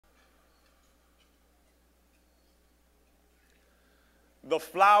The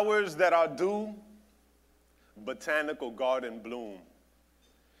flowers that are due, botanical garden bloom.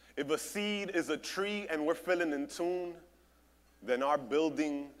 If a seed is a tree and we're feeling in tune, then our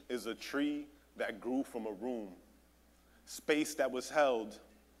building is a tree that grew from a room, space that was held.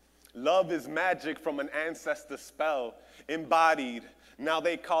 Love is magic from an ancestor spell, embodied, now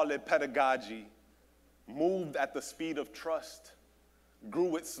they call it pedagogy, moved at the speed of trust,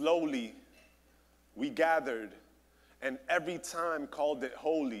 grew it slowly. We gathered, and every time called it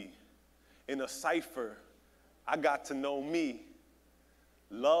holy. In a cipher, I got to know me.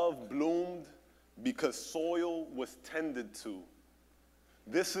 Love bloomed because soil was tended to.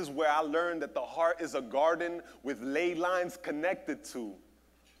 This is where I learned that the heart is a garden with ley lines connected to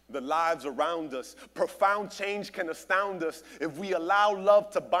the lives around us. Profound change can astound us if we allow love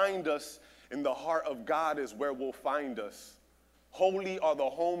to bind us. In the heart of God is where we'll find us. Holy are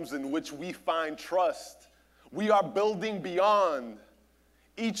the homes in which we find trust. We are building beyond,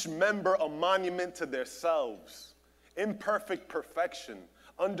 each member a monument to themselves. Imperfect perfection,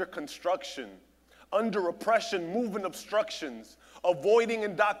 under construction, under oppression, moving obstructions, avoiding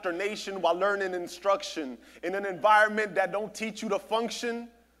indoctrination while learning instruction. In an environment that don't teach you to function,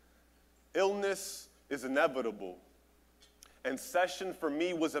 illness is inevitable. And session for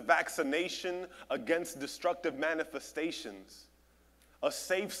me was a vaccination against destructive manifestations, a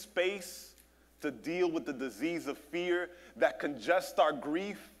safe space to deal with the disease of fear that congests our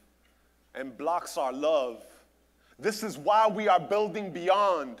grief and blocks our love. This is why we are building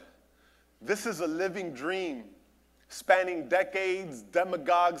beyond. This is a living dream, spanning decades,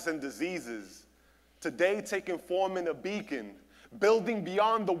 demagogues, and diseases. Today taking form in a beacon, building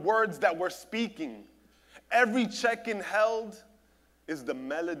beyond the words that we're speaking. Every check-in held is the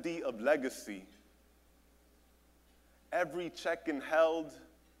melody of legacy. Every check-in held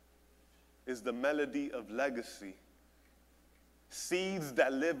is the melody of legacy. Seeds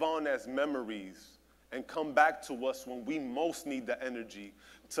that live on as memories and come back to us when we most need the energy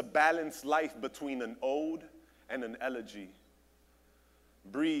to balance life between an ode and an elegy.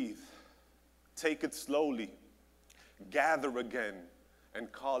 Breathe, take it slowly, gather again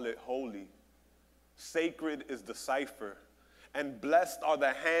and call it holy. Sacred is the cipher, and blessed are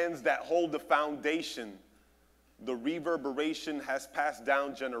the hands that hold the foundation. The reverberation has passed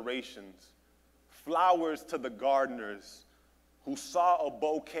down generations. Flowers to the gardeners who saw a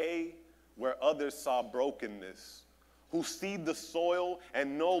bouquet where others saw brokenness, who see the soil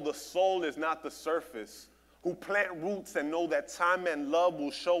and know the soul is not the surface, who plant roots and know that time and love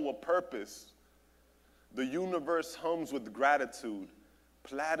will show a purpose. The universe hums with gratitude,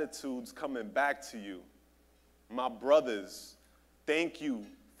 platitudes coming back to you. My brothers, thank you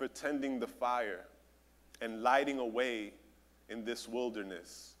for tending the fire and lighting a way in this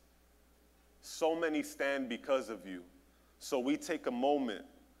wilderness. So many stand because of you, so we take a moment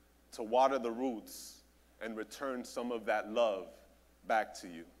to water the roots and return some of that love back to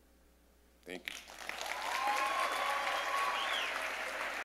you.